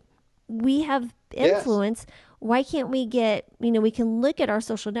 right? We have influence. Yes. Why can't we get, we can look at our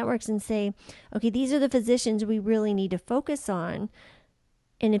social networks and say, okay, these are the physicians we really need to focus on.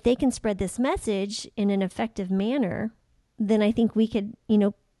 And if they can spread this message in an effective manner, then I think we could,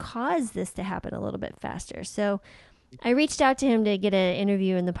 cause this to happen a little bit faster. So I reached out to him to get an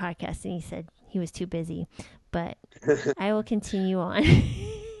interview in the podcast, and he said he was too busy, but I will continue on.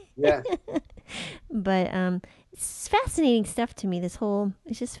 Yeah. But it's fascinating stuff to me. It's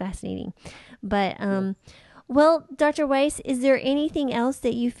just fascinating. But well, Dr. Weiss, is there anything else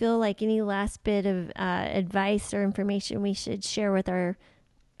that you feel like, any last bit of advice or information we should share with our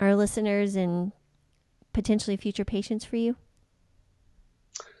listeners and potentially future patients for you?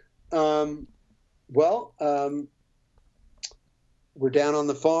 We're down on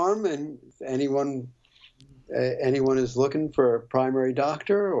the farm, and if anyone is looking for a primary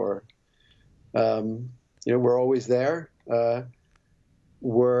doctor, or we're always there.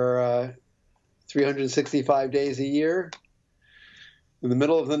 We're 365 days a year. In the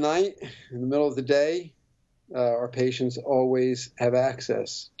middle of the night, in the middle of the day, our patients always have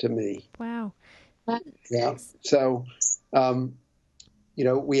access to me. Wow. Yeah. So,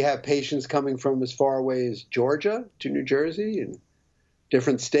 we have patients coming from as far away as Georgia to New Jersey and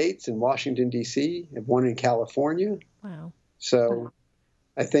different states, in Washington, D.C., and one in California. Wow. So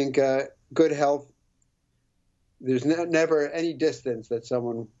I think good health, there's never any distance that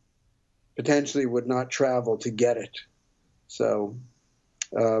someone potentially would not travel to get it. So,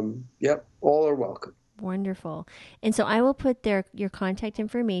 all are welcome. Wonderful. And so I will put your contact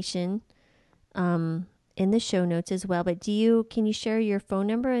information in the show notes as well. But can you share your phone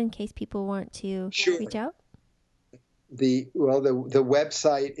number in case people want to reach out? The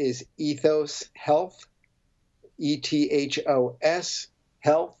website is Ethos Health, ETHOS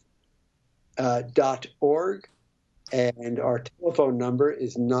health.org. And our telephone number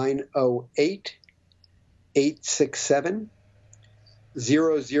is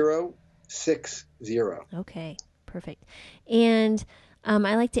 908-867-0060. Okay, Perfect. And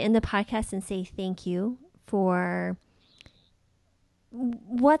I like to end the podcast and say thank you for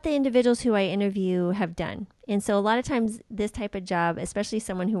what the individuals who I interview have done. And so a lot of times this type of job, especially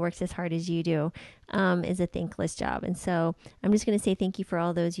someone who works as hard as you do, is a thankless job. And so I'm just going to say thank you for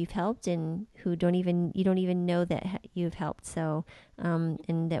all those you've helped and who you don't even know that you've helped. So,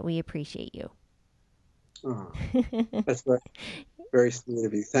 and that we appreciate you. Oh, that's very, very sweet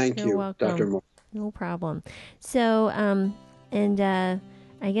of you. Thank You're you, welcome. Dr. Moore. No problem. So,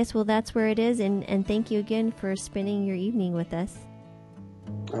 I guess, well, that's where it is. And thank you again for spending your evening with us.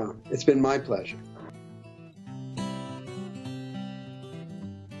 It's been my pleasure.